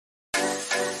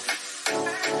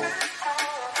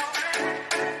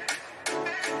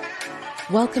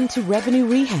Welcome to Revenue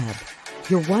Rehab,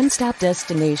 your one-stop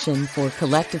destination for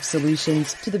collective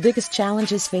solutions to the biggest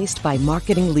challenges faced by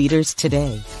marketing leaders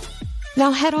today.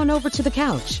 Now head on over to the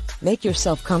couch, make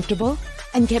yourself comfortable,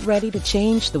 and get ready to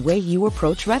change the way you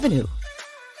approach revenue.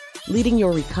 Leading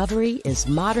your recovery is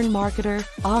modern marketer,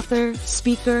 author,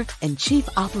 speaker, and chief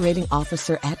operating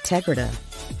officer at Tegrita,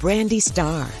 Brandy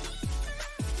Starr.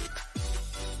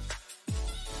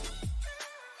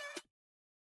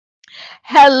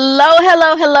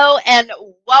 Hello, and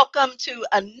welcome to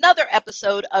another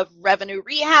episode of Revenue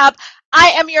Rehab. I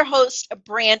am your host,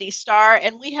 Brandy Starr,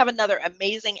 and we have another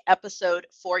amazing episode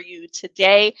for you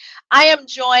today. I am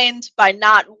joined by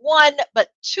not one, but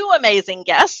two amazing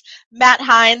guests, Matt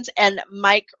Hines and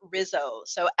Mike Rizzo.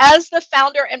 So as the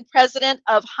founder and president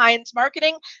of Hines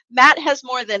Marketing, Matt has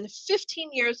more than 15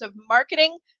 years of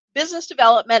marketing, business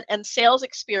development, and sales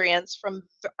experience from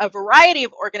a variety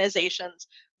of organizations,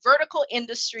 vertical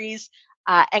industries,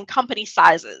 and company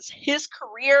sizes. His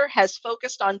career has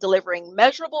focused on delivering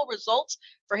measurable results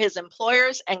for his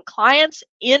employers and clients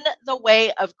in the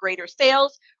way of greater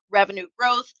sales, revenue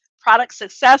growth, product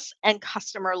success, and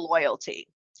customer loyalty.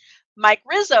 Mike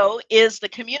Rizzo is the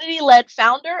community-led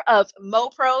founder of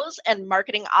MoPros and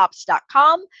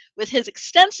MarketingOps.com. With his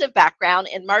extensive background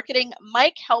in marketing,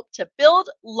 Mike helped to build,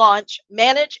 launch,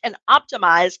 manage, and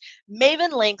optimize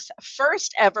Maven Link's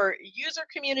first ever user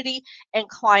community and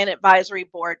client advisory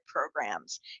board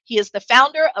programs. He is the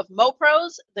founder of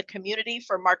MoPros, the community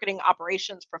for marketing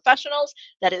operations professionals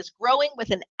that is growing with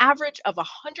an average of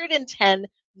 110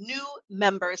 new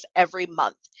members every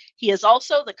month. He is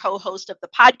also the co-host of the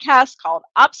podcast called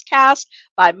OpsCast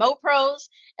by MoPros.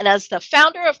 And as the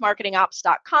founder of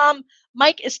MarketingOps.com,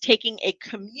 Mike is taking a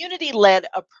community-led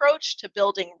approach to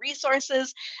building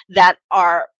resources that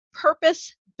are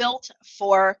purpose-built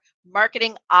for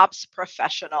marketing ops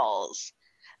professionals.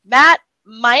 Matt,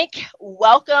 Mike,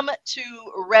 welcome to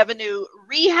Revenue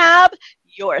Rehab.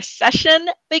 Your session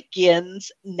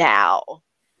begins now.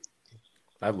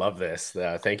 I love this.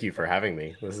 Thank you for having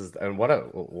me. And what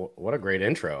a great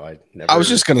intro. I was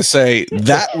just gonna say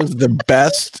that was the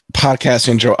best podcast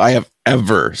intro I have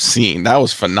ever seen. That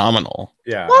was phenomenal.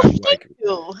 Yeah, well, thank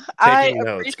you. Taking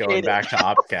notes, going back to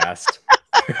Opcast.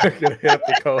 Gonna hit up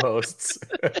the co-hosts.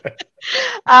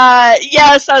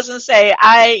 Yes, I was gonna say,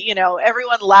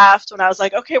 everyone laughed when I was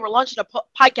like, okay, we're launching a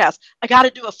podcast. I got to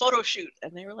do a photo shoot,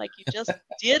 and they were like, you just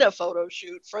did a photo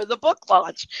shoot for the book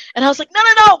launch, and I was like,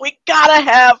 no, we gotta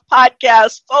have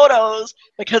podcast photos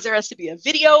because there has to be a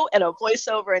video and a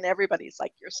voiceover, and everybody's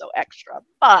like, you're so extra.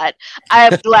 But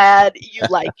I'm glad you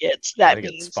like it. That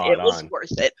means it was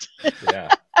worth it. Yeah,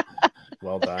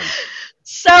 well done.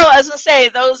 So, as I say,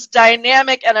 those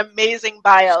dynamic and amazing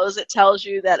bios, it tells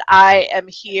you that I am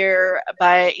here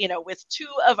with two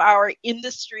of our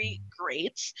industry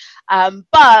greats.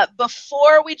 But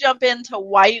before we jump into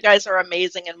why you guys are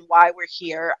amazing and why we're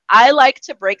here, I like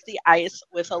to break the ice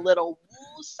with a little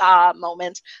woo-saw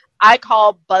moment I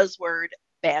call buzzword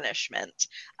banishment.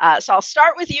 So I'll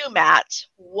start with you, Matt.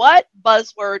 What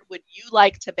buzzword would you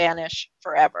like to banish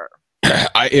forever?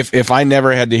 If I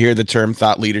never had to hear the term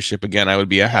thought leadership again, I would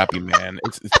be a happy man.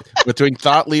 It's between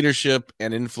thought leadership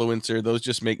and influencer, those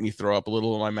just make me throw up a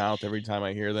little in my mouth every time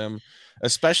I hear them,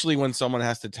 especially when someone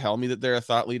has to tell me that they're a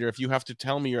thought leader. If you have to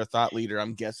tell me you're a thought leader,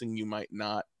 I'm guessing you might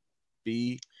not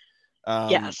be.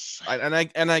 Yes.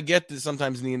 I get that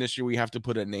sometimes in the industry we have to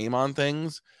put a name on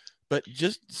things, but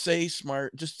just say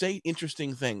smart, just say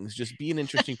interesting things, just be an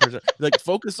interesting person. Like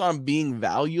focus on being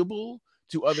valuable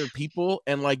to other people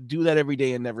and do that every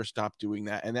day and never stop doing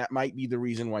that. And that might be the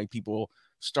reason why people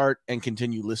start and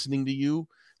continue listening to you.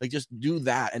 Just do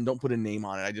that and don't put a name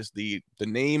on it. The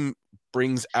name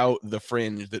brings out the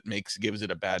fringe that gives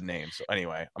it a bad name. So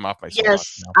anyway, I'm off my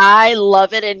Yes, I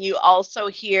love it. And you also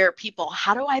hear people,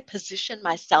 how do I position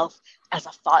myself as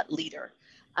a thought leader?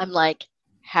 I'm like,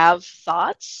 have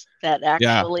thoughts that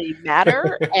actually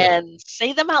matter and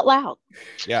say them out loud.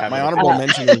 Yeah, my honorable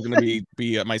mention is going to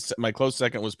be my close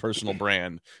second was personal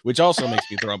brand, which also makes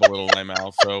me throw up a little in my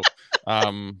mouth. So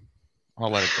I'll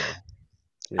let it go.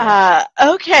 Yeah.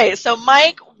 Okay, so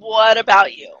Mike, what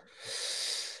about you?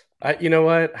 You know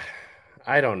what?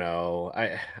 I don't know.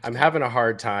 I'm having a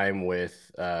hard time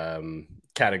with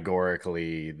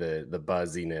categorically the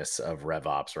buzziness of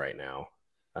RevOps right now.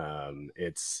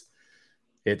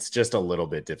 It's just a little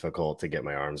bit difficult to get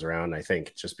my arms around. I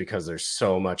think just because there's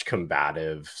so much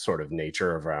combative sort of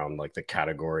nature around the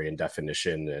category and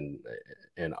definition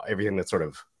and everything that's sort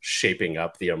of shaping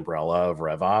up the umbrella of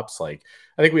RevOps. I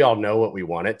think we all know what we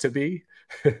want it to be,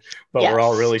 but We're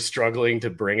all really struggling to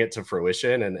bring it to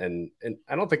fruition. And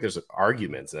I don't think there's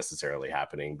arguments necessarily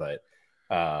happening, but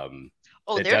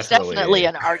There's definitely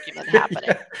an argument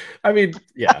happening. I mean,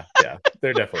 yeah,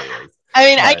 there definitely is. I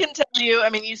mean, I can tell you,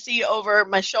 you see over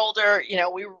my shoulder,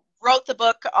 we wrote the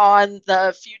book on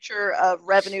the future of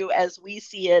revenue as we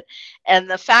see it. And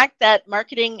the fact that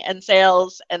marketing and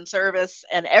sales and service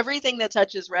and everything that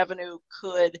touches revenue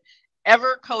could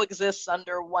ever coexist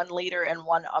under one leader and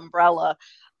one umbrella.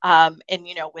 And,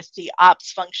 with the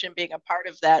ops function being a part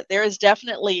of that, there is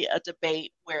definitely a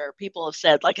debate where people have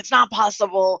said, like, it's not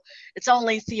possible. It's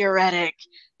only theoretic.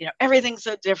 Everything's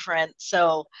so different.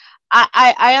 So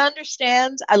I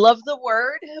understand. I love the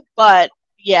word, but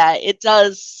yeah, it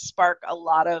does spark a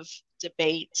lot of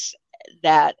debate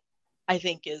that I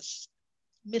think is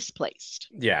misplaced.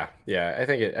 Yeah. I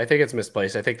think it's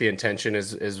misplaced. I think the intention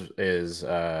is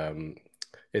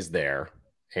there,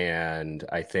 and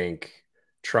I think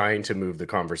trying to move the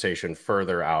conversation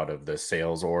further out of the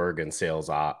sales org and sales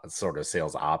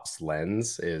ops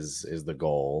lens is the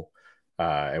goal.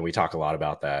 And we talk a lot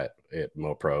about that at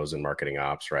MoPros and marketing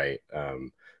ops, right?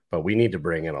 But we need to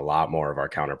bring in a lot more of our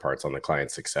counterparts on the client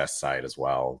success side as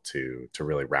well to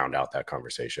really round out that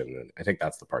conversation. And I think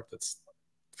that's the part that's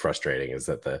frustrating, is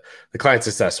that the client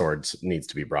success org needs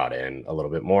to be brought in a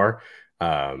little bit more.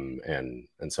 And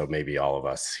so maybe all of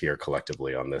us here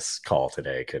collectively on this call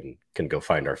today can go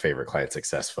find our favorite client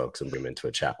success folks and bring them into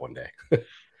a chat one day.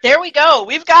 There we go.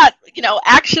 We've got,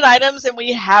 action items, and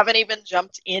we haven't even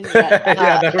jumped in yet.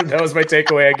 Yeah, that was my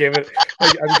takeaway.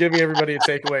 I'm giving everybody a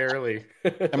takeaway early.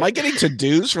 Am I getting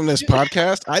to-dos from this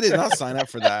podcast? I did not sign up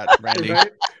for that, Brandy.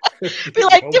 Right? Be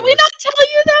like, did we not tell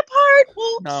you that part?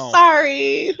 Well, no.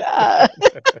 Sorry.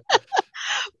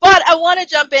 But I want to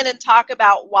jump in and talk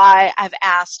about why I've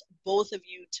asked both of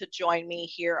you to join me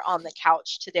here on the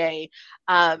couch today,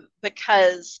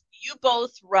 because you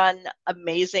both run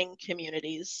amazing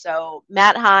communities. So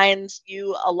Matt Hines,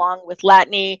 you along with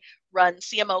Latney run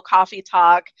CMO Coffee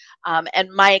Talk,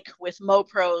 and Mike with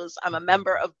MoPros. I'm a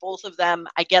member of both of them.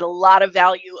 I get a lot of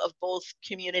value of both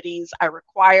communities. I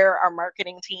require our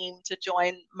marketing team to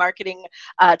join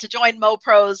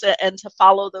MoPros and to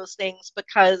follow those things,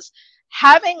 because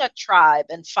having a tribe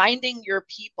and finding your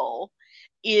people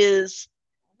is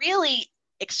really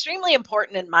extremely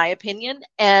important, in my opinion,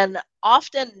 and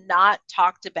often not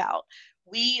talked about.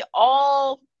 We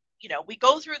all, we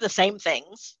go through the same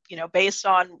things, based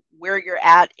on where you're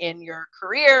at in your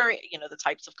career, the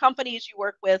types of companies you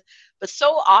work with. But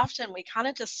so often we kind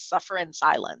of just suffer in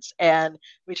silence, and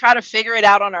we try to figure it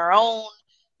out on our own.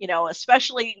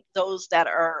 Especially those that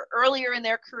are earlier in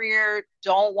their career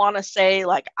don't want to say,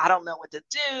 like, I don't know what to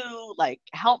do, like,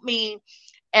 help me.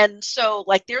 And so,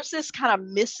 like, there's this kind of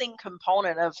missing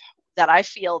component of that I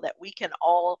feel that we can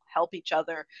all help each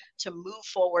other to move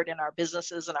forward in our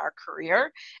businesses and our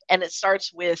career. And it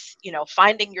starts with,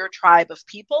 finding your tribe of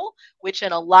people, which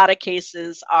in a lot of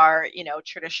cases are,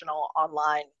 traditional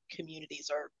online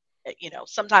communities, or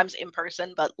sometimes in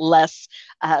person, but less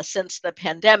since the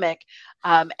pandemic.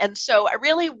 And so I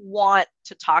really want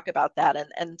to talk about that.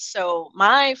 And so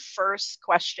my first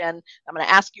question, I'm going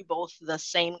to ask you both the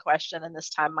same question. And this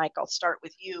time, Mike, I'll start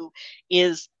with you,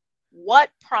 is what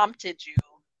prompted you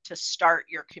to start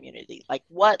your community? Like,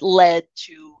 what led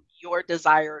to your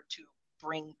desire to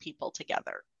bring people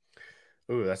together?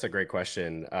 Ooh, that's a great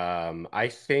question. I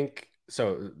think,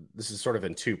 so this is sort of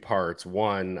in two parts.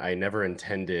 One, I never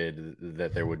intended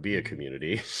that there would be a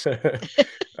community.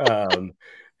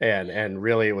 And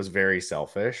really it was very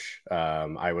selfish.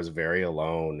 I was very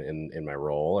alone in my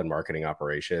role in marketing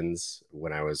operations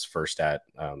when I was first at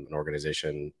an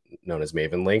organization known as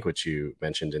Maven Link, which you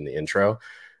mentioned in the intro.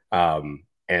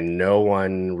 And no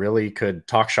one really could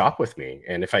talk shop with me.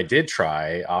 And if I did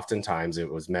try, oftentimes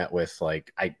it was met with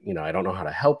like, I don't know how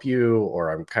to help you,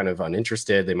 or I'm kind of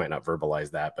uninterested. They might not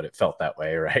verbalize that, but it felt that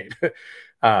way, right?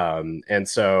 And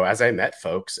so as I met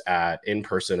folks at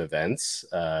in-person events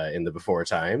in the before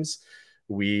times,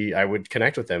 I would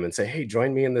connect with them and say, hey,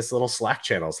 join me in this little Slack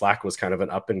channel. Slack was kind of an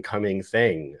up and coming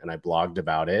thing, and I blogged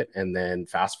about it. And then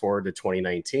fast forward to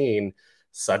 2019,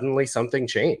 suddenly something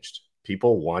changed.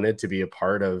 People wanted to be a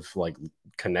part of like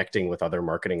connecting with other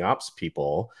marketing ops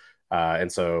people.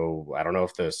 And so I don't know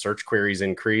if the search queries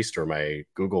increased or my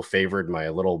Google favored my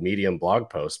little Medium blog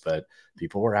post, but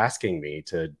people were asking me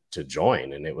to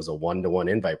join, and it was a one-to-one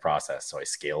invite process. So I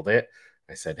scaled it.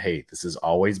 I said, hey, this has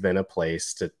always been a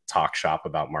place to talk shop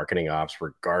about marketing ops,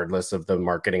 regardless of the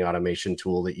marketing automation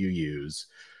tool that you use.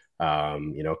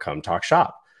 Come talk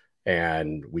shop.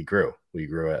 And we grew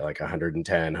at like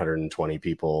 110, 120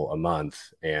 people a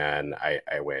month. And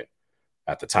I went,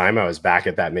 at the time I was back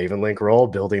at that Maven Link role,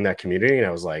 building that community. And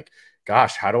I was like,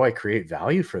 gosh, how do I create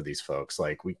value for these folks?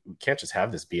 Like we can't just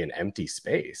have this be an empty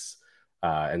space.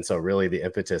 And so really the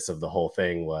impetus of the whole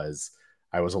thing was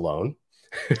I was alone.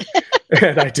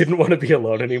 And I didn't want to be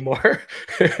alone anymore.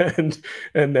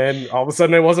 and then all of a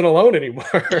sudden I wasn't alone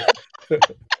anymore.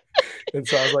 And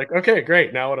so I was like, okay,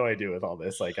 great. Now what do I do with all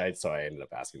this? So I ended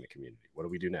up asking the community, what do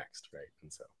we do next? Right.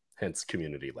 And so hence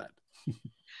community led.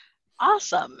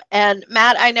 Awesome. And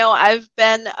Matt, I know I've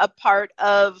been a part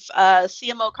of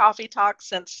CMO Coffee Talk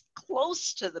since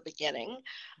close to the beginning,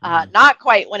 not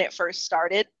quite when it first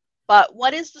started, but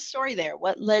what is the story there?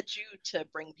 What led you to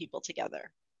bring people together?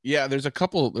 Yeah, there's a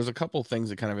couple things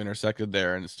that kind of intersected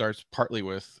there, and it starts partly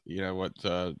with,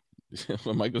 what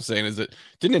what Mike was saying is that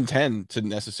didn't intend to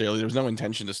necessarily, there was no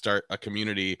intention to start a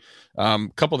community.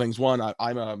 Couple things. One,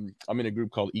 I'm in a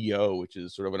group called EO, which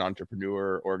is sort of an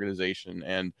entrepreneur organization.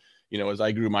 And, as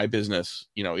I grew my business,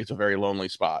 it's a very lonely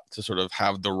spot to sort of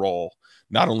have the role,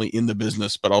 not only in the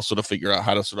business, but also to figure out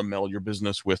how to sort of meld your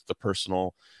business with the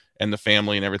personal and the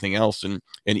family and everything else. And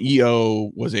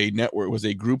EO was a network, was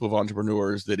a group of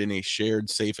entrepreneurs that in a shared,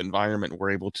 safe environment were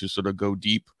able to sort of go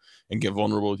deep and get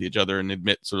vulnerable with each other and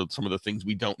admit sort of some of the things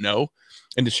we don't know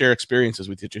and to share experiences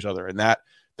with each other. And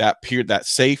that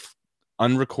safe,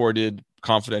 unrecorded,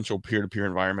 confidential peer-to-peer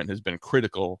environment has been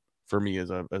critical for me as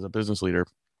a business leader.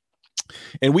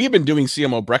 And we have been doing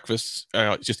CMO breakfasts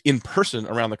just in person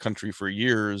around the country for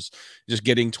years, just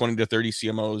getting 20 to 30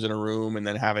 CMOs in a room and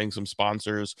then having some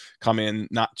sponsors come in,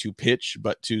 not to pitch,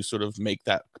 but to sort of make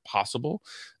that possible.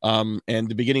 And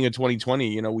the beginning of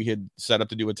 2020, we had set up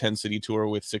to do a 10-city tour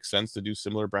with 6 Sense to do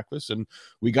similar breakfasts. And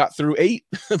we got through 8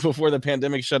 before the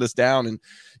pandemic shut us down. And,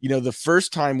 the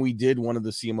first time we did one of the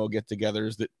CMO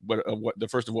get-togethers, the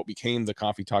first of what became the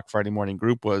Coffee Talk Friday Morning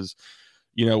group was,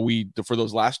 for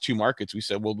those last 2 markets, we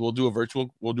said, we'll do a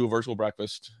virtual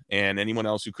breakfast, and anyone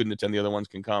else who couldn't attend the other ones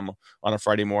can come on a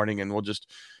Friday morning, and we'll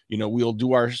just, we'll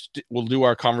do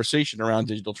our conversation around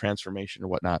digital transformation or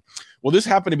whatnot. Well, this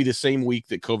happened to be the same week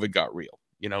that COVID got real.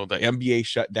 The NBA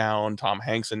shut down. Tom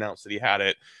Hanks announced that he had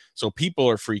it. So people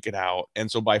are freaking out.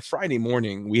 And so by Friday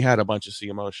morning, we had a bunch of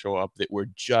CMOs show up that were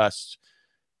just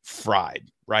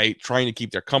fried, right? Trying to keep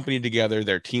their company together,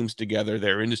 their teams together,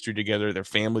 their industry together, their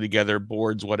family together,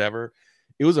 boards, whatever.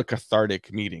 It was a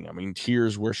cathartic meeting. I mean,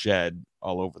 tears were shed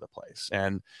all over the place.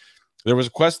 And there was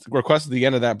a request at the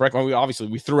end of that break.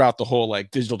 We threw out the whole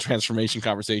digital transformation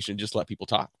conversation, just let people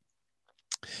talk.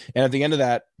 And at the end of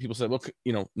that, people said, look,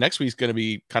 next week's going to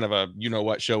be kind of a,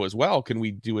 what show as well. Can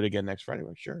we do it again next Friday?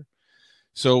 Well, sure.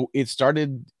 So it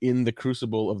started in the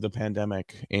crucible of the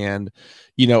pandemic. And,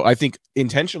 I think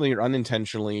intentionally or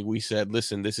unintentionally, we said,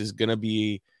 listen, this is going to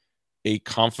be a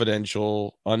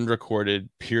confidential, unrecorded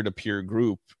peer-to-peer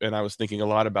group. And I was thinking a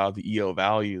lot about the EO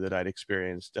value that I'd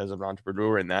experienced as an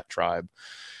entrepreneur in that tribe.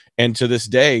 And to this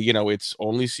day, it's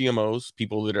only CMOs,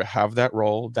 people that have that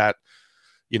role,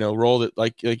 role that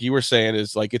like you were saying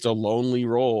is it's a lonely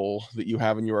role that you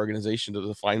have in your organization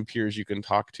to find peers you can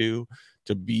talk to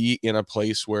be in a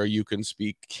place where you can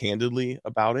speak candidly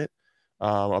about it,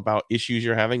 about issues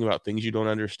you're having, about things you don't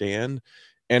understand.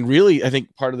 And really, I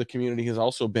think part of the community has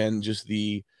also been just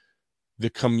the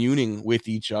communing with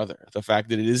each other. The fact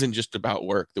that it isn't just about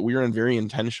work, that we are very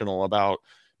intentional about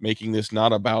making this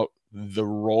not about the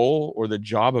role or the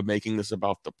job, of making this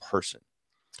about the person.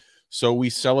 So we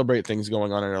celebrate things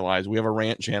going on in our lives. We have a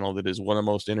rant channel that is one of the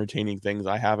most entertaining things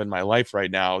I have in my life right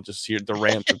now. Just hear the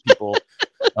rants of people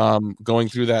going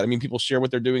through that. I mean, people share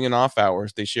what they're doing in off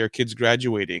hours. They share kids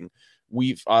graduating.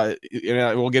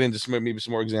 We'll get into maybe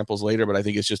some more examples later, but I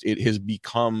think it has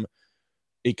become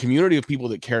a community of people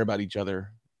that care about each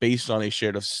other based on a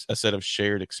set of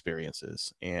shared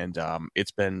experiences. And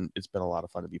it's been a lot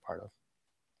of fun to be part of.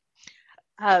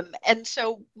 And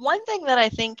so one thing that I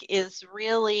think is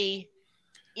really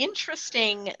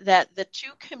interesting, that the 2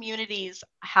 communities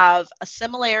have a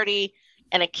similarity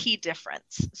and a key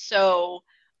difference. So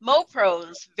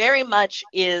MoPros very much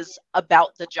is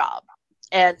about the job.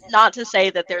 And not to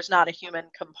say that there's not a human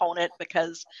component,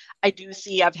 because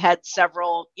I've had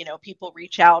several, people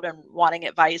reach out and wanting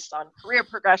advice on career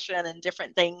progression and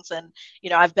different things. And,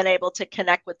 I've been able to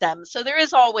connect with them. So there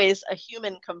is always a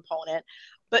human component,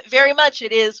 but very much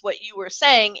it is what you were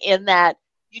saying, in that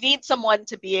you need someone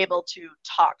to be able to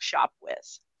talk shop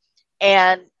with.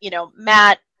 And,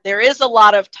 Matt, there is a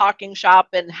lot of talking shop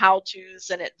and how-tos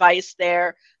and advice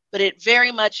there, but it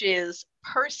very much is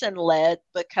person-led,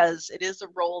 because it is a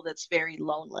role that's very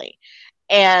lonely.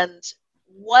 And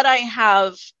what I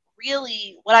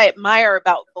admire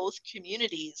about both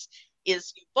communities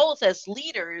is you both, as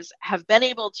leaders, have been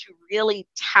able to really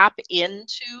tap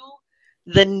into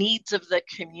the needs of the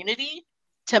community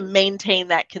to maintain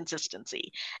that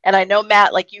consistency. And I know,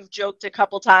 Matt, like you've joked a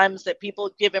couple times that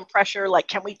people give him pressure, like,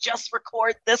 can we just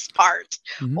record this part?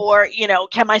 Mhm. Or,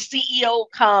 can my CEO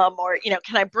come? Or,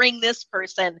 can I bring this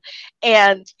person?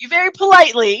 And you very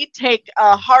politely take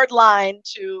a hard line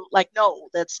to like, no,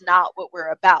 that's not what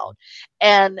we're about.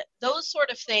 And those sort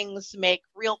of things make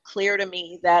real clear to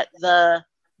me that the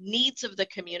needs of the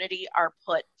community are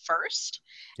put first.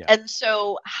 Yeah. And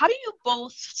so how do you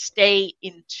both stay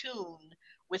in tune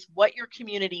with what your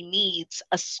community needs,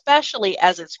 especially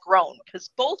as it's grown?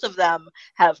 Because both of them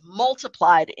have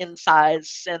multiplied in size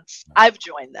since I've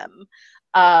joined them.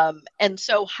 And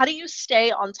so how do you stay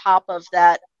on top of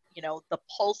that, the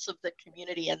pulse of the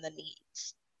community and the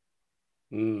needs?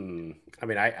 I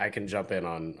mean, I can jump in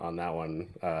on that one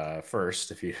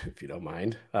first, if you don't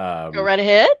mind. Go right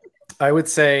ahead. I would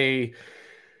say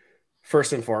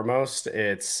first and foremost,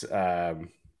 it's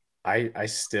I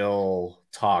still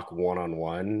talk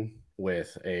one-on-one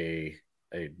with a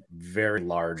very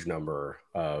large number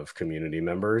of community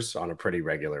members on a pretty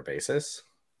regular basis.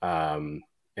 And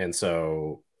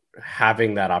so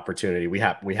having that opportunity, we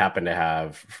happen to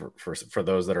have for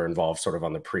those that are involved sort of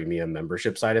on the premium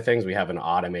membership side of things, we have an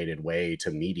automated way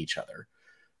to meet each other.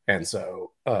 And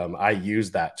so I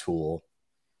use that tool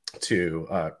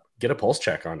to get a pulse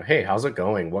check on, hey, how's it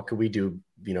going? What could we do,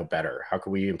 better? How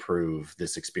can we improve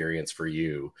this experience for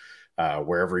you,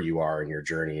 wherever you are in your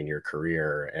journey, in your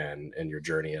career, and your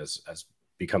journey as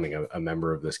becoming a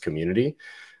member of this community?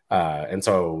 And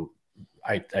so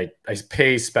I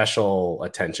pay special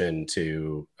attention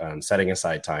to setting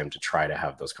aside time to try to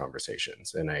have those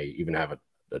conversations. And I even have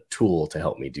a tool to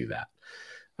help me do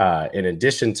that. In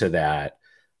addition to that,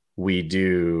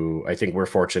 I think we're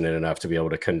fortunate enough to be able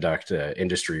to conduct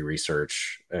industry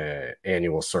research,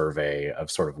 annual survey of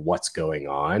sort of what's going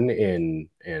on in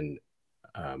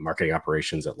marketing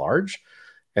operations at large.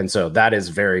 And so that is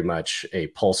very much a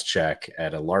pulse check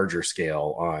at a larger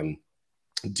scale on,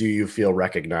 do you feel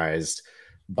recognized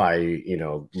by,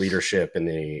 leadership in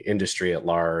the industry at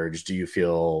large? Do you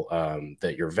feel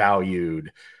that you're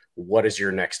valued? What is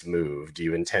your next move? Do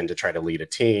you intend to try to lead a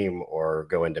team or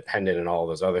go independent and all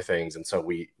those other things? And so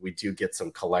we do get some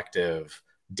collective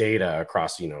data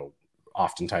across,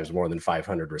 oftentimes more than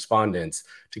 500 respondents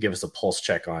to give us a pulse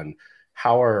check on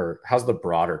how's the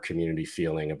broader community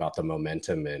feeling about the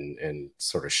momentum and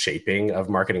sort of shaping of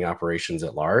marketing operations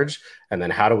at large. And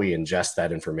then how do we ingest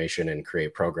that information and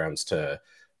create programs to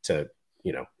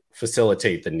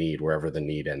facilitate the need wherever the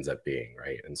need ends up being,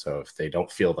 right? And so if they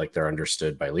don't feel like they're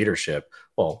understood by leadership,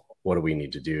 well, what do we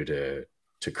need to do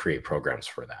to create programs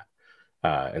for that?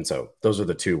 And so those are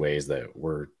the two ways that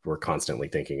we're constantly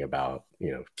thinking about,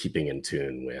 keeping in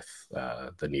tune with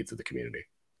the needs of the community.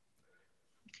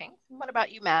 Okay. What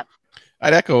about you, Matt?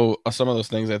 I'd echo some of those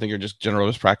things. I think are just general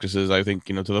best practices. I think,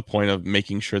 to the point of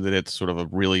making sure that it's sort of a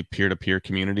really peer-to-peer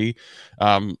community.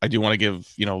 I do want to give,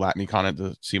 Latany Conant,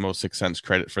 the CMO 6 Cents,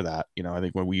 credit for that. I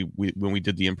think when we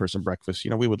did the in-person breakfast,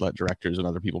 we would let directors and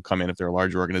other people come in if they're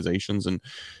larger organizations. And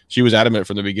she was adamant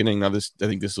from the beginning. I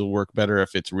think this will work better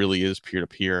if it really is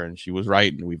peer-to-peer. And she was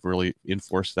right. And we've really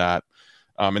enforced that.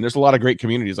 And there's a lot of great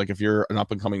communities. Like if you're an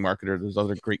up-and-coming marketer, there's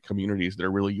other great communities that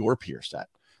are really your peer set,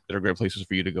 that are great places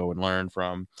for you to go and learn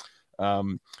from.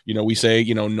 We say,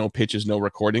 no pitches, no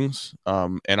recordings.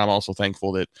 And I'm also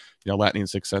thankful that, Latany and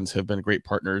 6 Cents have been great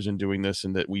partners in doing this,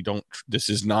 and that this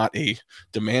is not a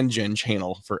demand gen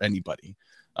channel for anybody.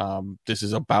 This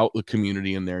is about the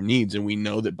community and their needs. And we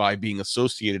know that by being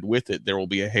associated with it, there will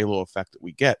be a halo effect that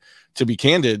we get. To be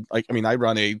candid, I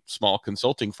run a small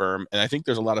consulting firm, and I think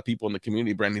there's a lot of people in the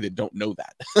community, Brandy, that don't know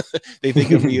that. They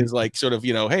think of me as like sort of,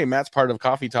 hey, Matt's part of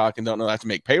Coffee Talk and don't know how to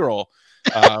make payroll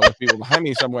with people behind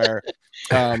me somewhere.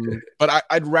 But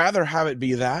I'd rather have it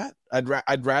be that.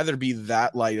 I'd rather be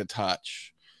that light a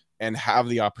touch and have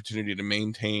the opportunity to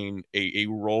maintain a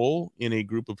role in a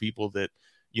group of people that,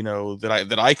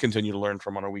 that I continue to learn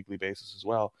from on a weekly basis as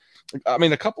well. I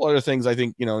mean, a couple other things I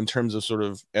think, in terms of sort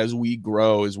of as we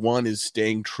grow, is one is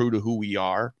staying true to who we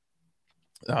are.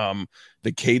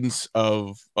 The cadence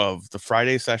of the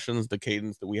Friday sessions, the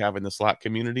cadence that we have in the Slack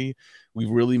community, we've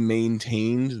really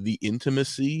maintained the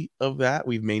intimacy of that.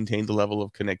 We've maintained the level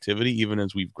of connectivity even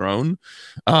as we've grown.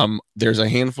 There's a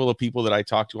handful of people that I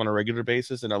talk to on a regular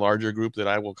basis, and a larger group that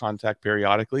I will contact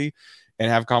periodically and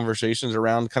have conversations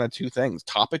around kind of two things: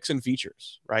 topics and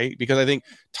features, right? Because I think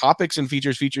topics and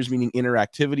features meaning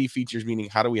interactivity, features meaning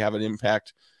how do we have an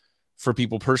impact for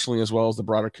people personally, as well as the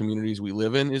broader communities we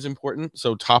live in, is important.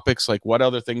 So topics like, what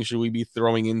other things should we be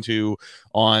throwing into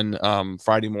on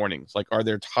Friday mornings? Like, are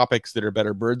there topics that are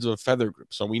better birds of a feather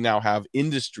groups? So we now have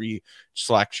industry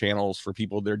Slack channels for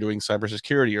people that are doing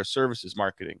cybersecurity or services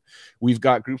marketing. We've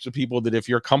got groups of people that if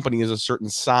your company is a certain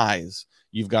size,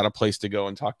 you've got a place to go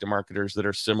and talk to marketers that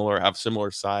are similar, have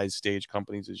similar size stage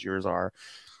companies as yours are.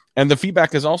 And the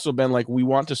feedback has also been like, we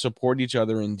want to support each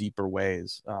other in deeper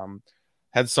ways.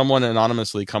 Had someone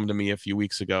anonymously come to me a few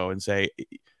weeks ago and say,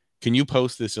 can you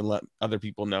post this and let other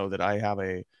people know that I have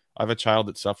a child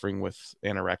that's suffering with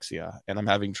anorexia, and I'm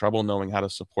having trouble knowing how to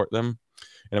support them,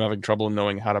 and I'm having trouble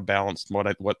knowing how to balance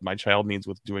what my child needs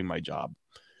with doing my job.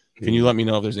 Can you let me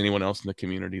know if there's anyone else in the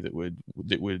community that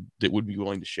would be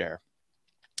willing to share?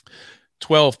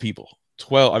 12 people.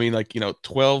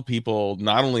 12 people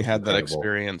not only had that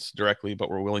experience directly, but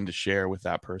were willing to share with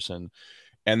that person.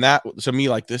 And that, to me,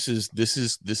 like, this is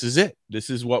it. This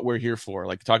is what we're here for.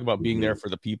 Like, talk about being there for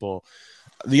the people.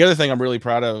 The other thing I'm really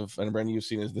proud of, and Brandon, you've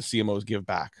seen, is the CMOs Give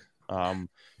Back.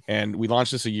 And we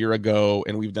launched this a year ago,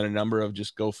 and we've done a number of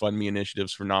just GoFundMe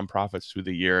initiatives for nonprofits through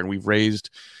the year. And we've raised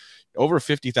over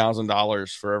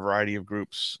 $50,000 for a variety of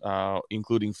groups,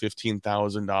 including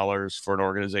 $15,000 for an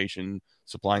organization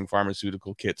supplying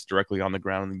pharmaceutical kits directly on the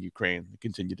ground in Ukraine. We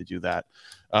continue to do that.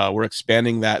 We're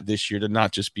expanding that this year to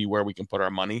not just be where we can put our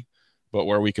money, but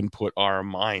where we can put our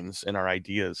minds and our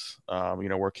ideas.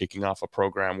 We're kicking off a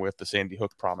program with the Sandy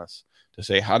Hook Promise to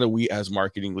say, how do we as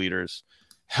marketing leaders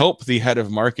help the head of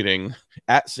marketing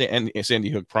at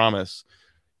Sandy Hook Promise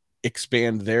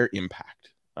expand their impact?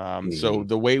 So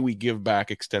the way we give back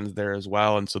extends there as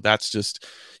well. And so that's just,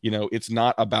 it's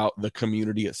not about the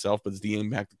community itself, but it's the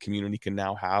impact the community can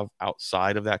now have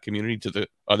outside of that community to the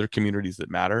other communities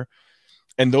that matter.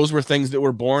 And those were things that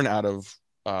were born out of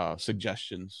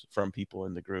suggestions from people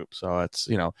in the group. So it's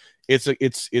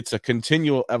a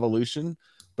continual evolution,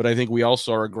 but I think we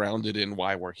also are grounded in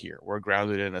why we're here. We're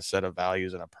grounded in a set of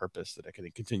values and a purpose that I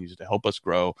think continues to help us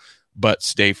grow, but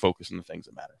stay focused on the things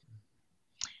that matter.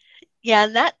 Yeah,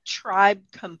 and that tribe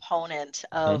component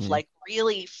of like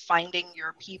really finding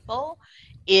your people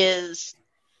is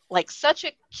like such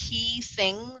a key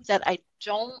thing that I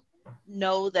don't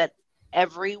know that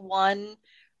everyone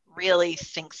really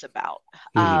thinks about.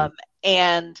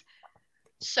 And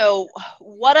so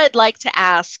what I'd like to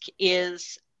ask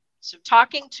is, so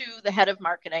talking to the head of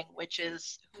marketing, which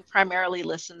is who primarily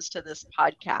listens to this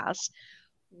podcast,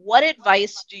 what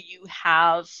advice do you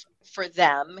have for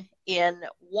them in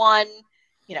one,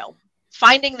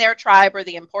 finding their tribe, or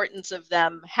the importance of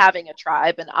them having a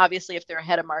tribe? And obviously, if they're a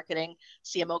head of marketing,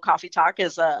 CMO Coffee Talk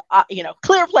is a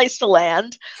clear place to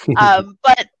land.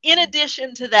 But in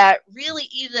addition to that, really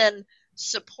even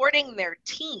supporting their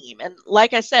team. And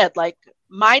like I said, like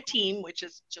my team, which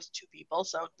is just 2 people,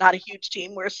 so not a huge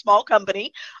team, we're a small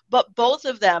company, but both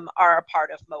of them are a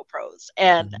part of MoPros.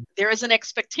 And there is an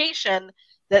expectation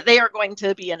that they are going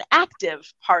to be an active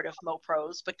part of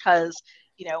MoPros because,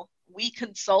 we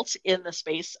consult in the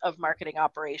space of marketing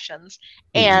operations,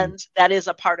 and that is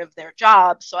a part of their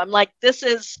job. So I'm like, this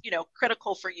is,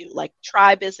 critical for you. Like,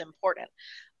 tribe is important.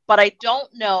 But I don't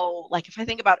know, like, if I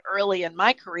think about early in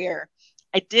my career,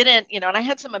 I didn't, and I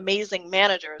had some amazing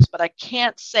managers, but I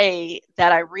can't say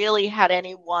that I really had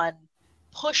anyone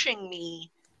pushing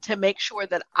me to make sure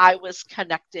that I was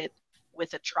connected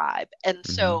with a tribe. And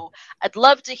so I'd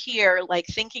love to hear, like,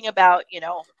 thinking about,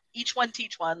 each one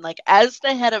teach one, like, as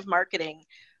the head of marketing,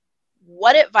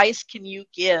 what advice can you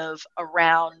give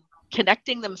around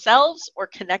connecting themselves or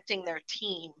connecting their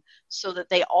team so that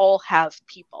they all have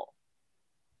people?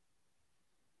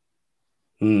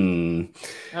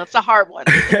 That's a hard one.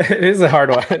 It is a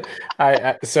hard one.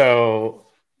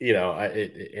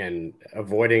 And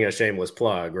avoiding a shameless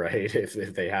plug, right?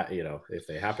 If they happen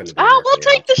to be, we'll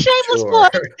take the shameless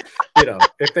plug.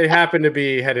 If they happen to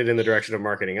be headed in the direction of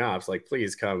marketing ops, like,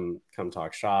 please come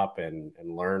talk shop and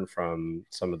learn from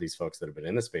some of these folks that have been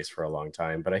in the space for a long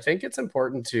time. But I think it's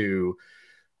important to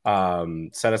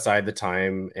set aside the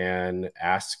time and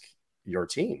ask your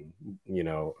team,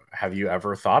 have you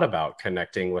ever thought about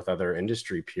connecting with other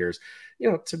industry peers?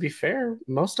 To be fair,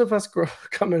 most of us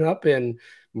coming up in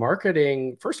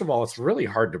marketing, first of all, it's really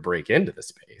hard to break into the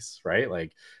space, right?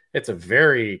 Like, it's a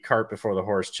very cart before the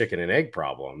horse, chicken and egg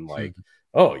problem. Like,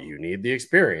 oh, you need the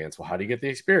experience. Well, how do you get the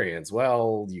experience?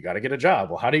 Well, you got to get a job.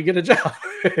 Well, how do you get a job?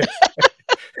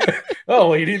 Oh,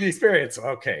 well, you need the experience.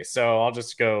 Okay, so I'll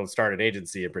just go start an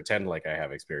agency and pretend like I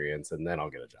have experience, and then I'll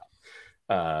get a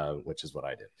job, which is what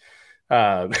I did.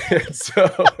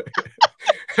 So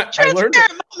I learned.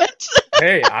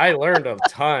 Hey, I learned a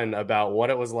ton about what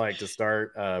it was like to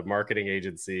start a marketing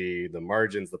agency, the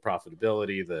margins, the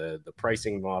profitability, the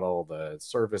pricing model, the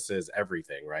services,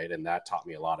 everything, right? And that taught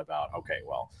me a lot about, okay,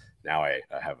 well, now I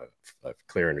have a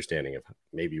clear understanding of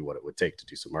maybe what it would take to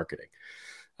do some marketing.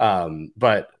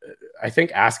 But I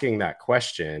think asking that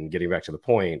question, getting back to the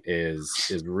point,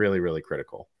 is really, really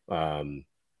critical.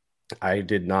 I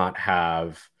did not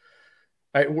have,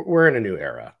 we're in a new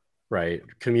era, right?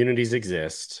 Communities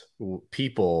exist,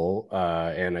 people,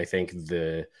 and I think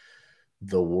the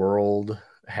world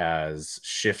has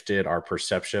shifted our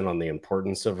perception on the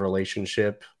importance of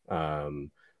relationship.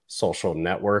 Social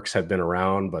networks have been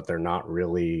around, but they're not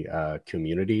really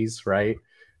communities, right?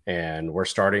 And we're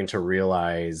starting to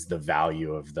realize the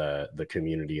value of the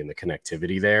community and the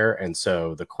connectivity there. And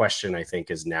so the question, I think,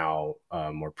 is now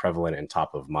more prevalent and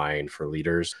top of mind for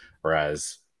leaders,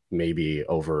 whereas maybe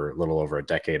a little over a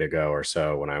decade ago or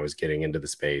so, when I was getting into the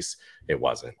space, it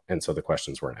wasn't. And so the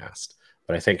questions weren't asked.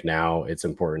 But I think now it's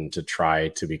important to try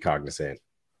to be cognizant,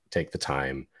 take the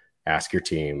time, ask your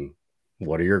team,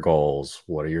 what are your goals?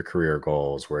 What are your career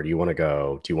goals? Where do you want to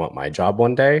go? Do you want my job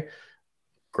one day?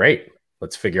 Great.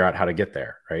 Let's figure out how to get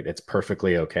there, right? It's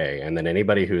perfectly okay. And then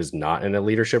anybody who's not in a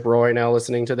leadership role right now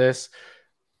listening to this,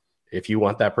 if you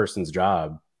want that person's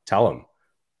job, tell them.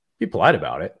 Be polite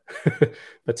about it,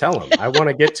 but tell them, I want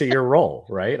to get to your role,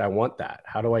 right? I want that.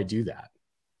 How do I do that?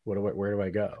 Where do I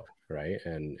go? Right.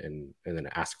 And then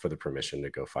ask for the permission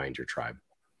to go find your tribe.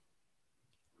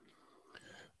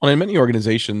 Well, in many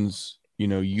organizations,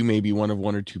 you may be one of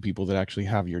one or two people that actually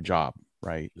have your job,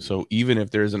 right? So even if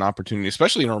there's an opportunity,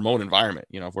 especially in a remote environment,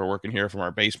 if we're working here from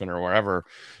our basement or wherever,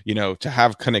 to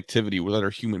have connectivity with other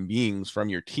human beings from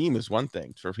your team is one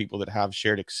thing. For people that have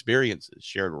shared experiences,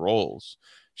 shared roles,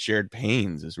 shared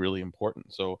pains is really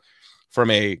important. So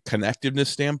from a connectiveness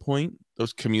standpoint,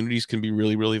 those communities can be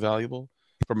really, really valuable.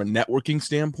 From a networking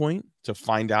standpoint, to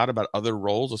find out about other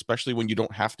roles, especially when you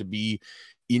don't have to be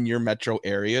in your metro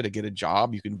area to get a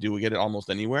job, you can get it almost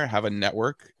anywhere, have a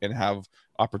network and have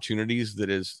opportunities that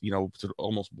is, sort of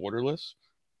almost borderless.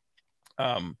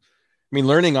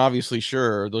 Learning, obviously,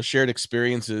 sure, those shared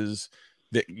experiences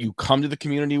that you come to the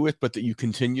community with, but that you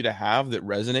continue to have that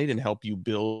resonate and help you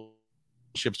build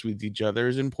relationships with each other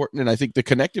is important. And I think the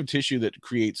connective tissue that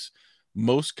creates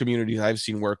most communities I've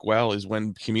seen work well is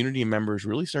when community members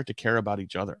really start to care about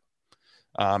each other.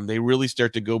 They really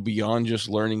start to go beyond just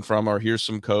learning from, or here's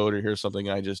some code, or here's something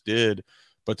I just did,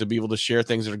 but to be able to share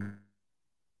things that are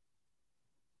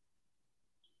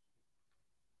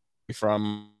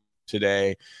from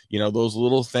today, those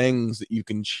little things that you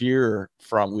can cheer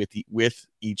from with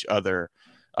each other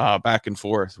back and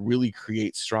forth really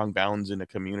create strong bonds in a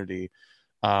community.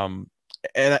 And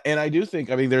I do think,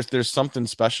 there's something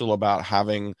special about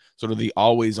having sort of the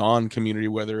always on community,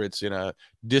 whether it's in a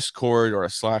Discord or a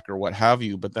Slack or what have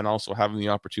you, but then also having the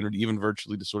opportunity, even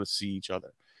virtually, to sort of see each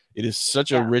other. It is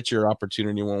such a richer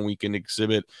opportunity when we can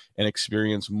exhibit and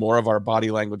experience more of our body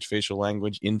language, facial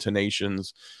language,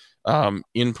 intonations,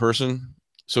 in person,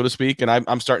 so to speak. And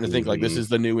I'm starting to think like this is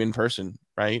the new in person,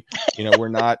 right? We're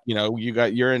not,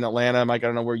 you're in Atlanta, Mike, I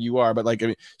don't know where you are, but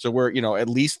so we're, at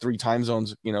least 3 time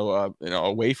zones,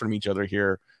 away from each other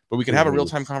here, but we can have a real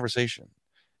time conversation.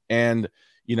 And,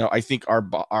 I think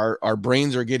our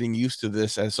brains are getting used to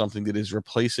this as something that is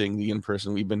replacing the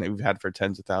in-person we've had for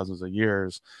tens of thousands of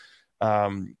years.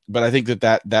 But I think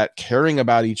that caring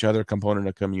about each other component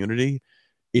of community,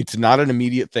 it's not an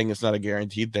immediate thing. It's not a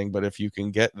guaranteed thing, but if you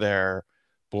can get there,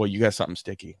 boy, you got something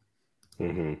sticky.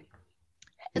 And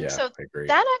so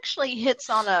that actually hits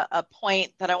on a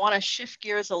point that I want to shift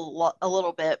gears a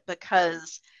little bit,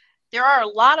 because there are a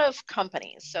lot of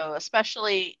companies, so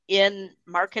especially in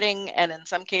marketing and in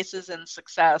some cases in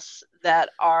success, that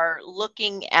are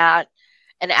looking at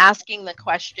and asking the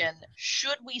question,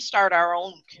 should we start our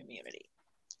own community?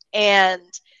 And,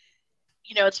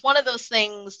 it's one of those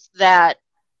things that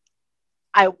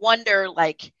I wonder,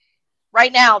 like,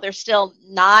 right now, there's still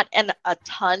not a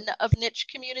ton of niche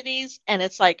communities. And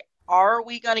it's like, are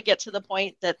we going to get to the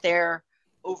point that they're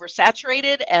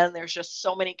oversaturated and there's just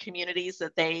so many communities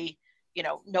that they,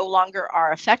 no longer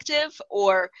are effective?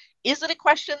 Or is it a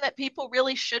question that people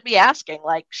really should be asking?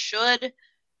 Like, should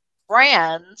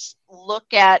brands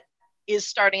look at, is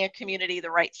starting a community the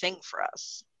right thing for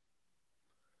us?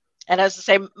 And as I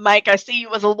say, Mike, I see you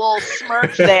with a little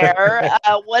smirk there.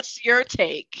 What's your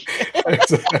take?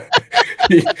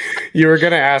 You were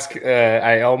going to ask.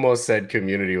 I almost said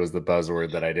community was the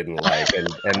buzzword that I didn't like,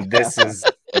 and this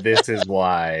is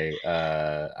why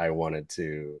I wanted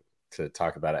to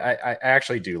talk about it. I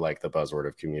actually do like the buzzword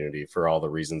of community for all the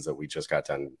reasons that we just got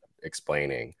done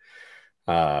explaining.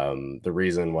 The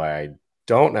reason why I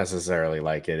don't necessarily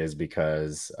like it is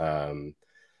because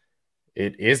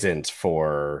it isn't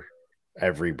for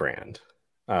every brand.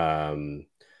 But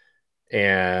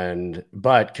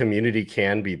community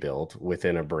can be built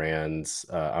within a brand's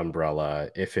umbrella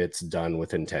if it's done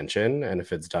with intention and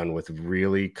if it's done with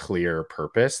really clear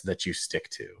purpose that you stick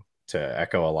to. To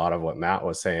echo a lot of what Matt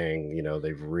was saying, you know,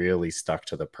 they've really stuck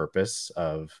to the purpose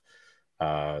of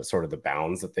sort of the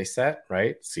bounds that they set,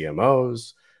 right?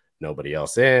 CMOs, nobody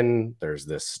else in. There's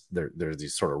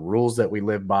these sort of rules that we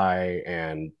live by,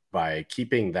 and by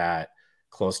keeping that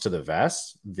close to the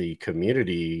vest, the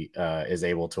community is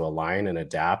able to align and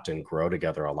adapt and grow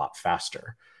together a lot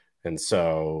faster. And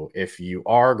so if you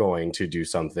are going to do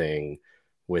something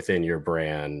within your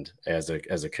brand as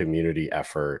a community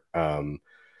effort,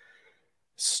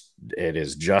 it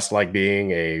is just like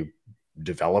being a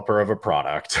developer of a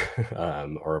product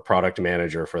or a product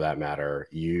manager for that matter.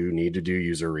 You need to do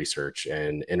user research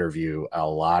and interview a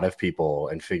lot of people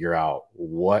and figure out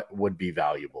what would be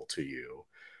valuable to you,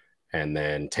 and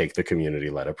then take the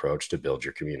community-led approach to build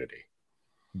your community.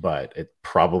 But it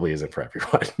probably isn't for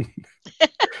everyone.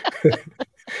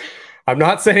 I'm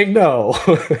not saying no.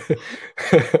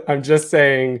 I'm just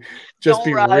saying, just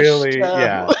be really,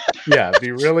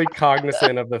 be really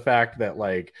cognizant of the fact that,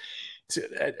 like,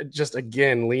 just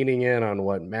again, leaning in on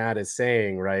what Matt is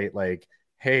saying, right? Like,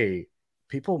 hey,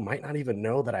 people might not even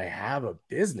know that I have a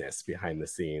business behind the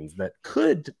scenes that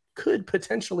could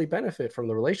potentially benefit from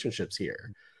the relationships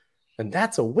here. And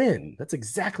that's a win. That's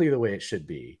exactly the way it should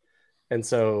be. And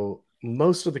so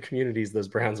most of the communities those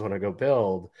brands want to go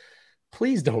build,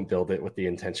 please don't build it with the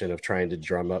intention of trying to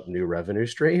drum up new revenue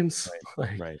streams.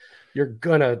 Right. You're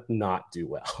gonna not do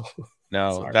well.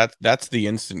 No, that's the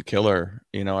instant killer.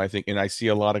 You know, I think, and I see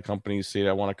a lot of companies say,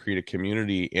 I want to create a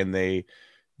community, and they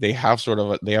have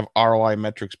they have ROI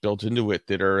metrics built into it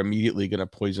that are immediately going to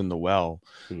poison the well.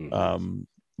 Mm-hmm.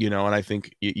 You know, and I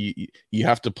think you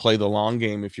have to play the long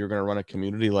game if you're going to run a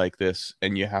community like this,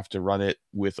 and you have to run it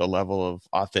with a level of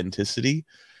authenticity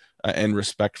and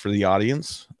respect for the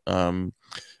audience. I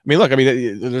mean, look,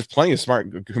 there's plenty of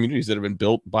smart communities that have been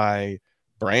built by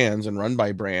brands and run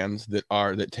by brands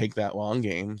that take that long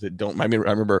game, that don't. I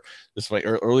remember this way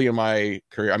early in my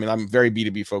career. I mean, I'm very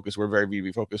B2B focused. We're very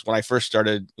B2B focused. When I first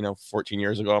started, 14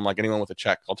 years ago, I'm like, anyone with a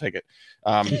check, I'll take it.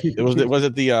 It was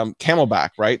at the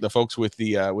Camelback, right? The folks with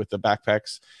the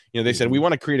backpacks. They said, we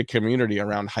want to create a community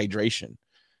around hydration.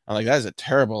 I'm like, that is a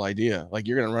terrible idea. Like,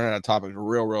 you're going to run out of topics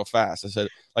real fast. I said,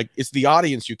 like, it's the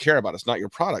audience you care about. It's not your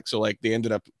product. So, like, they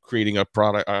ended up creating a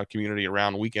community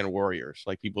around weekend warriors,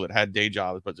 like people that had day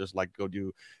jobs, but just like go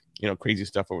do, crazy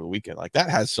stuff over the weekend. Like, that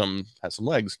has some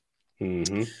legs.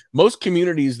 Mm-hmm. Most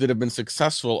communities that have been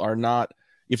successful are not,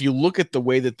 if you look at the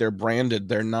way that they're branded,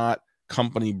 they're not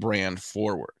company brand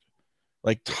forward.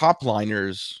 Like,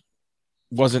 Topliners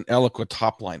wasn't Eloqua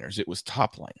Topliners. It was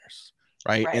Topliners.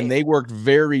 Right. And they worked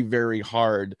very, very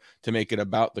hard to make it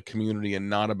about the community and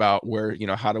not about where,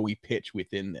 how do we pitch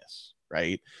within this?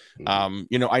 Right.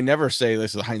 Mm-hmm. I never say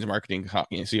this is the Heinz Marketing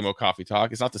CMO Coffee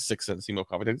Talk. It's not the 6 cent CMO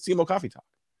Coffee Talk. It's CMO Coffee Talk.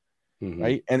 Mm-hmm.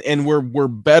 Right. And we're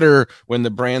better when the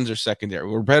brands are secondary.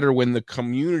 We're better when the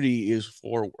community is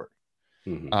forward.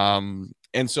 Mm-hmm.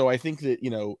 And so I think that,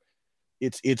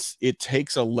 it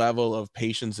takes a level of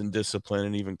patience and discipline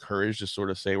and even courage to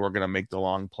sort of say, we're going to make the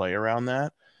long play around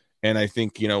that. And I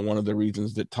think, one of the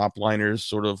reasons that Topliners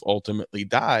sort of ultimately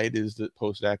died is that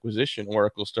post-acquisition,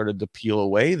 Oracle started to peel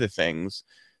away the things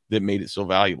that made it so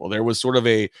valuable. There was sort of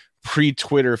a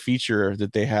pre-Twitter feature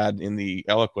that they had in the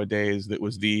Eloqua days that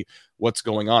was the what's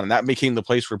going on. And that became the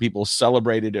place where people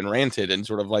celebrated and ranted and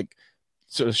sort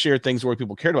of shared things where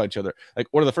people cared about each other. Like,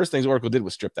 one of the first things Oracle did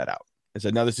was strip that out. And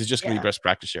said, no, this is just going to be best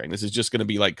practice sharing. This is just going to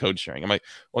be like code sharing. I'm like,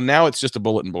 well, now it's just a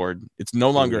bulletin board. It's no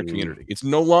longer a community. It's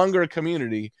no longer a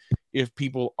community if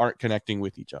people aren't connecting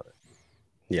with each other.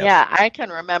 Yep. Yeah, I can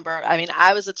remember. I mean,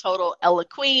 I was a total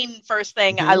Eloqueen. First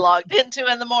thing I logged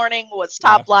into in the morning was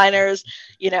Topliners.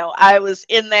 I was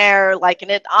in there,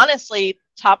 and it honestly,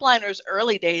 Topliners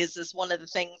early days is one of the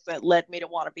things that led me to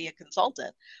want to be a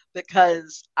consultant,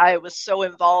 because I was so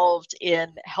involved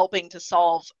in helping to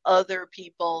solve other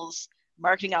people's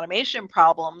marketing automation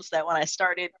problems that when I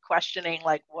started questioning,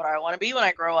 like, what do I want to be when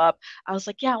I grow up, I was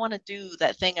like, yeah, I want to do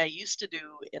that thing I used to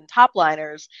do in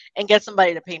Topliners and get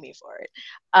somebody to pay me for it.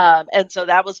 And so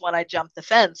that was when I jumped the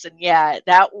fence. And yeah,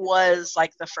 that was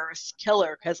like the first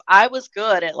killer, because I was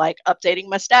good at like updating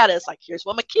my status. Like, here's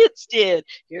what my kids did.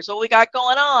 Here's what we got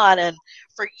going on. And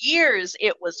for years,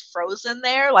 it was frozen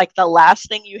there. Like, the last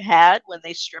thing you had, when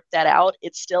they stripped that out,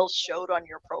 it still showed on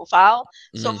your profile.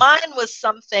 Mm-hmm. So mine was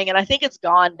something, and I think it's it's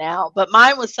gone now, but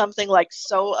mine was something like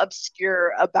so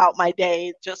obscure about my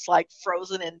day, just like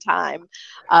frozen in time.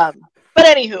 But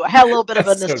anywho, I had a little bit of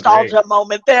a nostalgia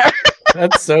moment there.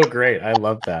 That's so great. I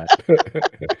love that.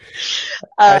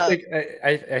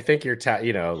 I think you're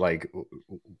like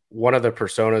one of the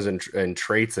personas and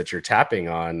traits that you're tapping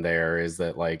on there is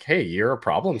that, like, hey, you're a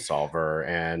problem solver,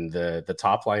 and the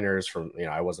top liners from,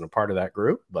 I wasn't a part of that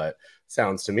group, but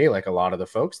sounds to me like a lot of the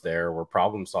folks there were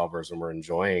problem solvers and were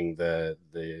enjoying the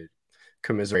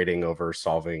commiserating over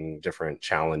solving different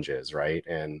challenges, right?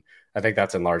 And I think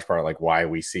that's in large part like why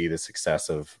we see the success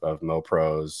of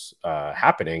MoPros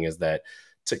happening, is that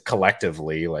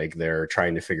collectively, like, they're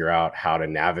trying to figure out how to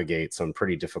navigate some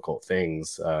pretty difficult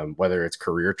things, whether it's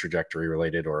career trajectory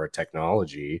related or a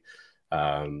technology.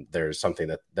 There's something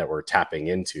that we're tapping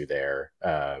into there,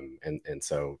 and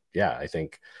so yeah, I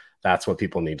think that's what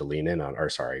people need to lean in on, or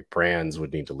sorry, brands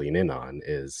would need to lean in on,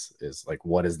 is like,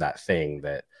 what is that thing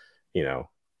that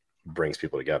brings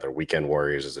people together? Weekend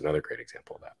Warriors is another great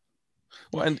example of that.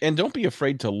 Well, and don't be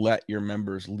afraid to let your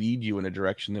members lead you in a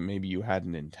direction that maybe you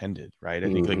hadn't intended, right?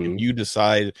 I think like if you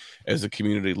decide as the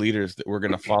community leaders that we're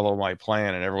going to follow my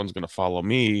plan and everyone's going to follow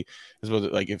me, is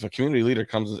like if a community leader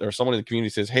comes or someone in the community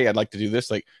says, hey, I'd like to do this,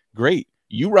 like, great,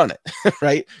 you run it,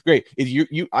 right? Great.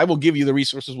 If I will give you the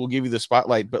resources, we'll give you the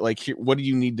spotlight, but like, here, what do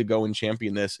you need to go and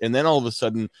champion this? And then all of a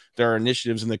sudden there are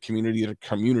initiatives in the community that are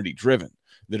community driven,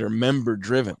 that are member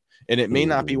driven. And it may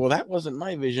not be, well, that wasn't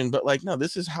my vision, but like, no,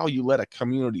 this is how you let a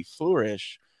community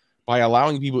flourish, by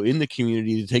allowing people in the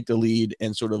community to take the lead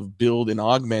and sort of build and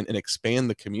augment and expand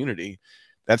the community.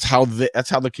 That's how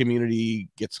the community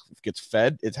gets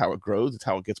fed. It's how it grows. It's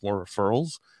how it gets more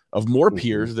referrals of more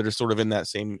peers that are sort of in that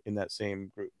same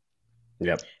group.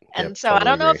 Yep. And so totally I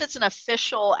don't know if it's an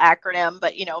official acronym,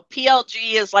 but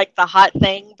PLG is like the hot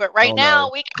thing. But right now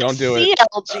we got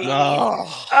CLG.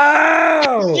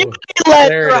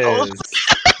 There it is.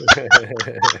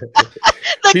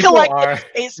 The collective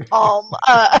face palm.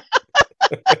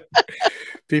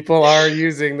 People are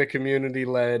using the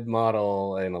community-led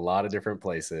model in a lot of different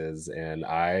places, and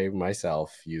I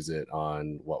myself use it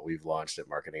on what we've launched at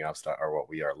MarketingOps, or what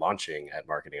we are launching at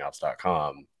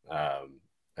MarketingOps.com.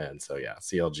 And so, yeah,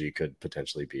 CLG could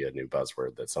potentially be a new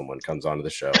buzzword that someone comes onto the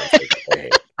show and says, hey.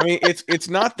 I mean, it's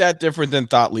not that different than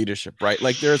thought leadership, right?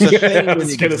 Like, there's a thing that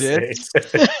exists.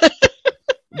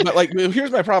 But like,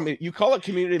 here's my problem. You call it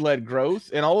community-led growth,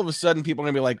 and all of a sudden people are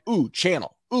gonna be like, ooh,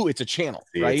 channel. Ooh, it's a channel,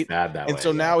 right?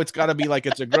 So now it's got to be like,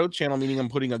 it's a growth channel, meaning I'm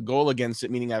putting a goal against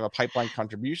it, meaning I have a pipeline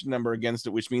contribution number against it,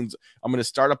 which means I'm going to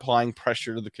start applying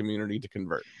pressure to the community to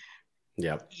convert.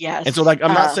 Yep. Yes. And so, like,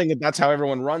 I'm not saying that that's how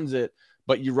everyone runs it,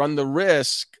 but you run the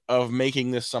risk of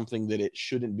making this something that it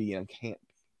shouldn't be and can't be.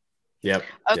 Yep.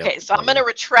 Okay, so I'm going to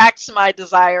retract my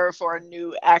desire for a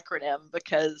new acronym,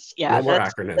 because no more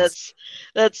acronyms.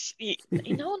 That's no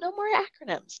more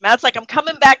acronyms. Matt's like, I'm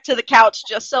coming back to the couch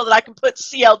just so that I can put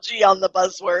CLG on the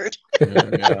buzzword.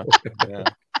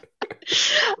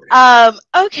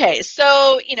 Okay,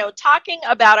 so talking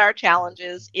about our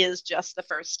challenges is just the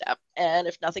first step, and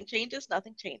if nothing changes,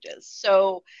 nothing changes.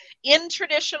 So in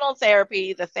traditional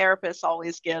therapy, the therapist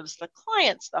always gives the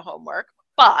clients the homework.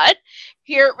 But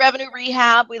here at Revenue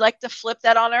Rehab, we like to flip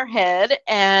that on our head,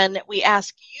 and we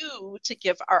ask you to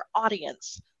give our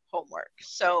audience homework.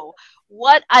 So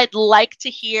what I'd like to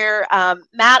hear,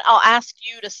 Matt, I'll ask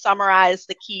you to summarize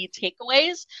the key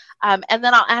takeaways, and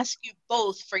then I'll ask you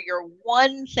both for your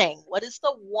one thing. What is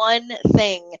the one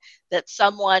thing that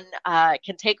someone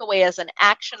can take away as an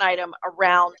action item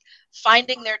around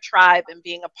finding their tribe and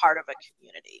being a part of a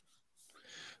community?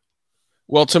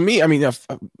 Well, to me, I mean,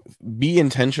 be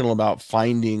intentional about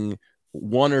finding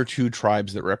one or two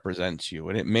tribes that represents you.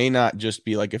 And it may not just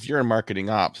be like, if you're in marketing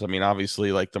ops, I mean,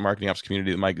 obviously, like, the marketing ops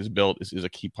community that Mike has built is a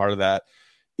key part of that.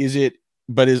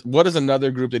 What is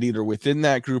another group that either within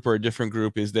that group or a different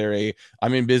group? Is there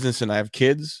I'm in business and I have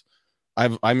kids.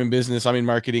 I'm in business, I'm in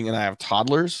marketing, and I have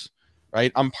toddlers,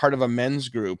 right? I'm part of a men's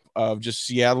group of just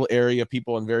Seattle area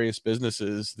people in various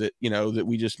businesses that, that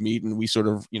we just meet and we sort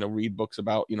of, read books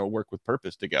about, work with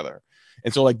purpose together.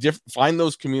 And so, like, find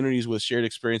those communities with shared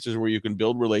experiences where you can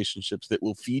build relationships that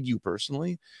will feed you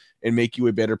personally and make you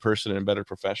a better person and a better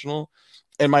professional.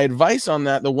 And my advice on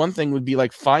that, the one thing would be,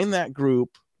 like, find that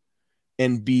group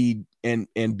and be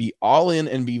all in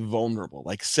and be vulnerable.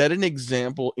 Like, set an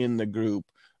example in the group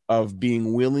of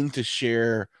being willing to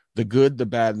share the good, the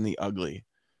bad, and the ugly.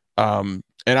 And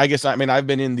I guess, I mean, I've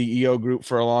been in the EO group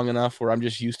for long enough where I'm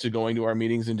just used to going to our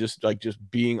meetings and just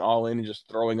being all in and just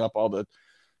throwing up all the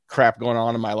crap going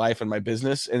on in my life and my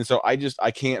business. And so I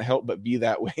can't help but be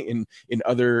that way in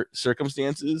other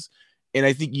circumstances. And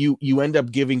I think you end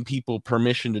up giving people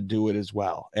permission to do it as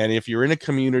well. And if you're in a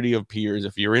community of peers,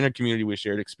 if you're in a community with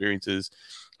shared experiences,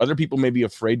 other people may be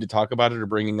afraid to talk about it or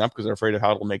bringing up because they're afraid of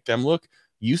how it'll make them look.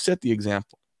 You set the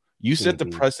example. You set the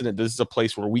precedent. This is a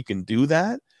place where we can do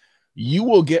that. You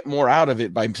will get more out of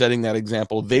it by setting that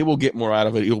example. They will get more out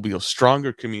of it. It will be a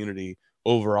stronger community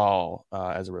overall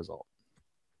as a result.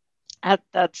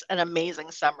 That's an amazing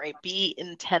summary. Be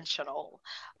intentional.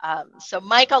 So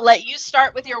Mike, I'll let you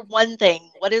start with your one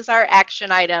thing. What is our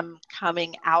action item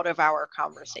coming out of our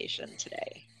conversation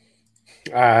today?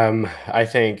 I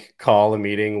think call a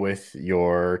meeting with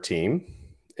your team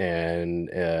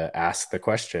and ask the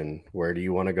question, where do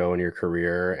you want to go in your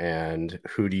career and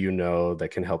who do you know that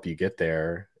can help you get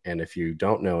there? And if you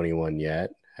don't know anyone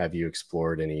yet, have you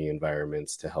explored any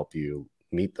environments to help you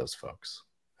meet those folks?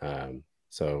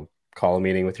 So call a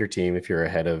meeting with your team if you're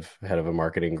head of a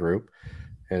marketing group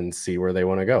and see where they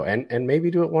want to go, and maybe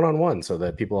do it one-on-one so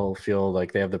that people feel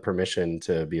like they have the permission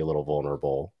to be a little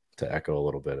vulnerable, to echo a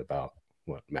little bit about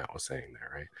what Matt was saying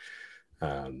there,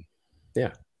 right?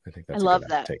 Yeah, I think that's I love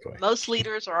that. takeaway. Most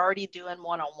leaders are already doing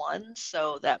one-on-ones,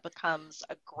 so that becomes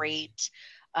a great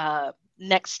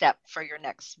next step for your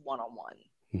next one-on-one.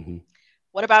 Mm-hmm.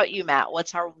 What about you, Matt?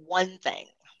 What's our one thing?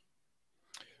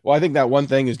 Well, I think that one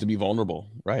thing is to be vulnerable,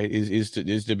 right? Is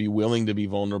to be willing to be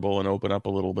vulnerable and open up a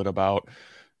little bit about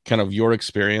kind of your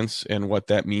experience and what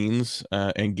that means,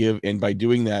 and by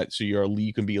doing that, so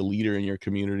you can be a leader in your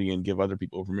community and give other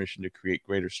people permission to create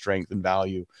greater strength and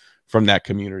value from that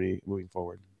community moving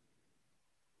forward.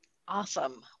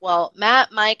 Awesome. Well,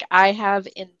 Matt, Mike, I have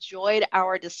enjoyed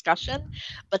our discussion,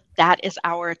 but that is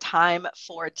our time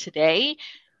for today.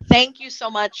 Thank you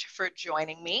so much for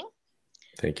joining me.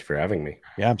 Thank you for having me.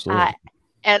 Yeah, absolutely.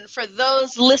 And for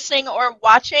those listening or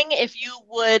watching, if you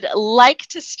would like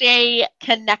to stay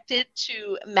connected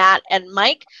to Matt and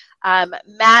Mike,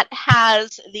 Matt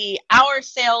has the Our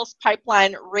Sales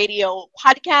Pipeline Radio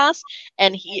podcast,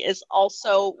 and he is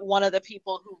also one of the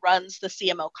people who runs the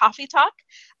CMO Coffee Talk.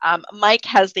 Mike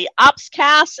has the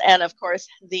Opscast and, of course,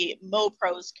 the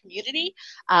MoPros community.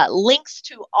 Links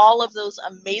to all of those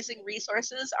amazing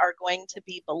resources are going to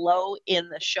be below in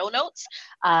the show notes.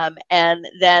 And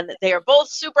then they are both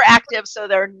super active, so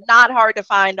they're not hard to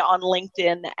find on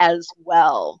LinkedIn as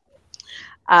well.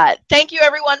 Thank you,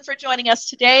 everyone, for joining us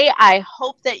today. I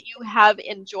hope that you have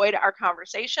enjoyed our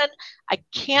conversation. I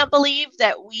can't believe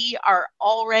that we are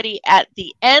already at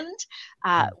the end.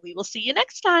 We will see you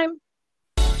next time.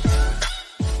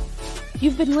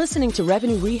 You've been listening to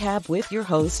Revenue Rehab with your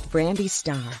host, Brandy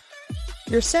Starr.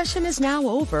 Your session is now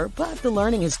over, but the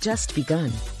learning has just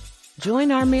begun.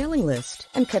 Join our mailing list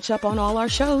and catch up on all our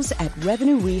shows at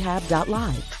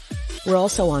revenuerehab.live. We're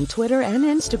also on Twitter and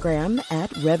Instagram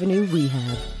at Revenue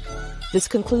Rehab. This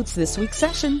concludes this week's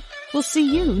session. We'll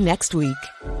see you next week.